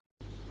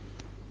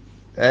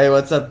Hey,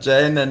 what's up,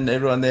 Jane, and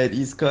everyone there at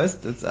East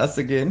Coast? It's us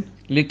again.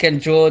 Luke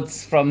and George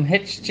from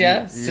Hitched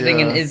here, sitting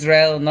in Yeah,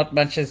 Israel. Not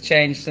much has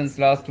changed since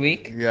last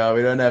week. yeah,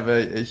 we don't have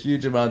a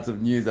huge amount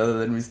of news other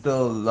than we're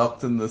still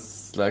locked in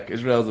this. Like,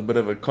 Israel's a bit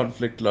of a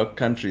conflict-locked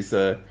country,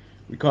 so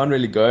we can't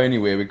really go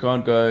anywhere. We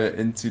can't go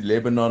into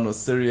Lebanon or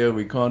Syria.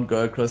 We can't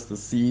go across the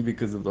sea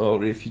because of the whole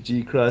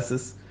refugee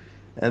crisis,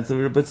 and so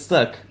we're a bit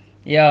stuck.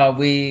 Yeah,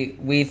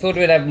 we thought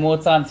we'd have more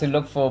time to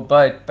look for a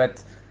boat,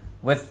 but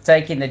with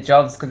taking the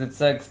jobs because it's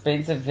so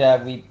expensive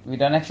here, we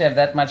don't actually have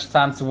that much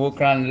time to walk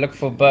around and look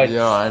for boats.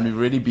 Yeah, and we've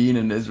already been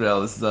in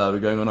Israel. This is we're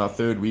going on our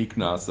third week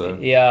now, so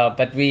Yeah,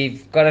 but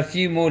we've got a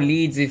few more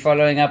leads. We're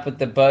following up with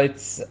the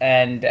boats,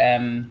 and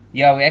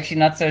yeah, we're actually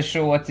not so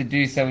sure what to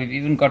do. So we've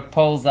even got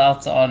polls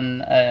out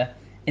on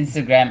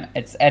Instagram.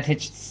 It's at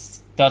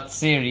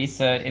hitch.series.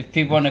 So if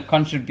people want to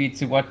contribute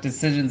to what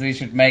decisions we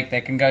should make,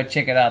 they can go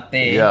check it out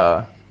there.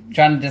 yeah.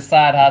 Trying to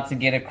decide how to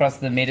get across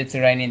the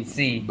Mediterranean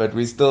Sea. But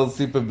we're still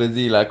super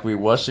busy. Like we're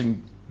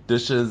washing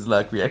dishes.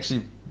 Like we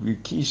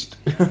quiche.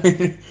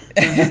 We've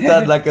just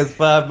done like a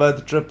 5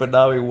 month trip, and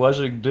now we're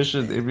washing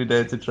dishes every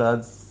day to try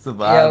and Yeah,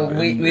 survive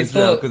we, in we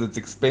Israel thought because it's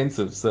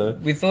expensive. So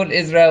we thought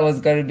Israel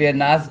was going to be a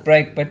nice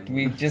break, but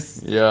we've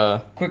just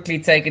yeah. quickly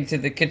taken to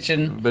the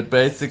kitchen. But We're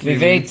basically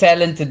very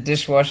talented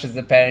dishwashers,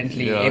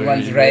 apparently. yeah,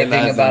 Everyone's we're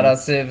raving about our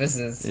realizing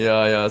services.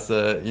 yeah.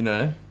 So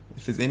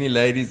if there's any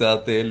ladies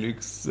out there,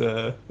 Luke's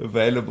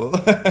available.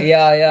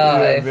 Yeah, yeah.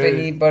 Yeah, If very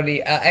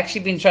anybody, I've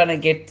actually been trying to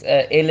get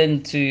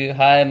Ellen to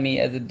hire me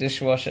as a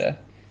dishwasher,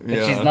 but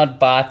she's yeah. not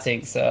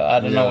biting, so I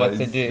don't know Yeah, what to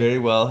he's do. very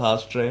well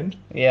house trained.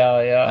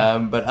 Yeah, yeah.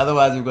 But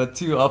otherwise, we've got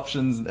two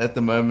options at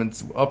the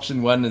moment.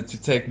 Option one is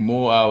to take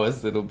more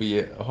hours. That'll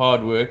be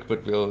hard work,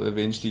 but we'll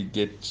eventually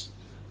get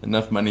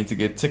enough money to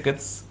get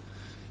tickets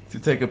to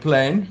take a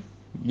plane,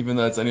 even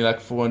though it's only like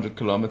 400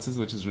 kilometers,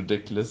 which is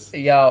ridiculous.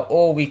 Yeah,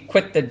 or we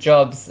quit the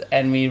jobs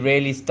and we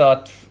really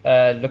start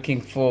looking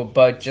for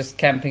boat, just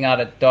camping out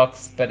at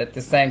docks, but at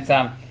the same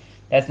time,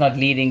 that's not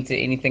leading to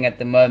anything at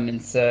the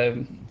moment,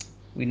 so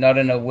we're not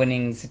in a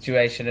winning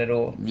situation at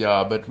all.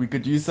 Yeah, but we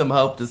could use some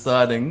help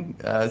deciding.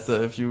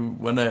 So if you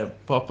want to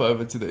pop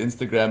over to the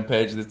Instagram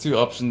page, the two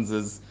options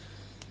is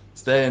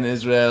stay in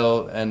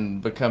Israel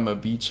and become a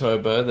beach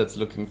hobo that's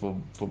looking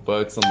for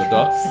boats on the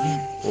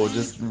docks, or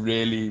just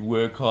really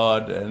work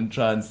hard and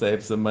try and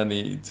save some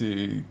money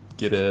to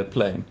get a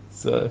plane.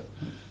 So,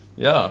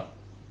 yeah,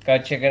 Go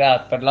check it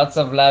out. But lots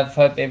of love.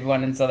 Hope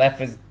everyone in South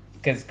Africa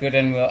is good,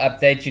 and we'll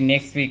update you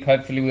next week.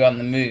 Hopefully, we're on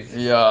the move.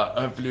 yeah,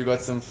 hopefully you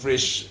got some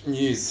fresh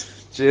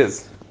news.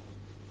 Cheers.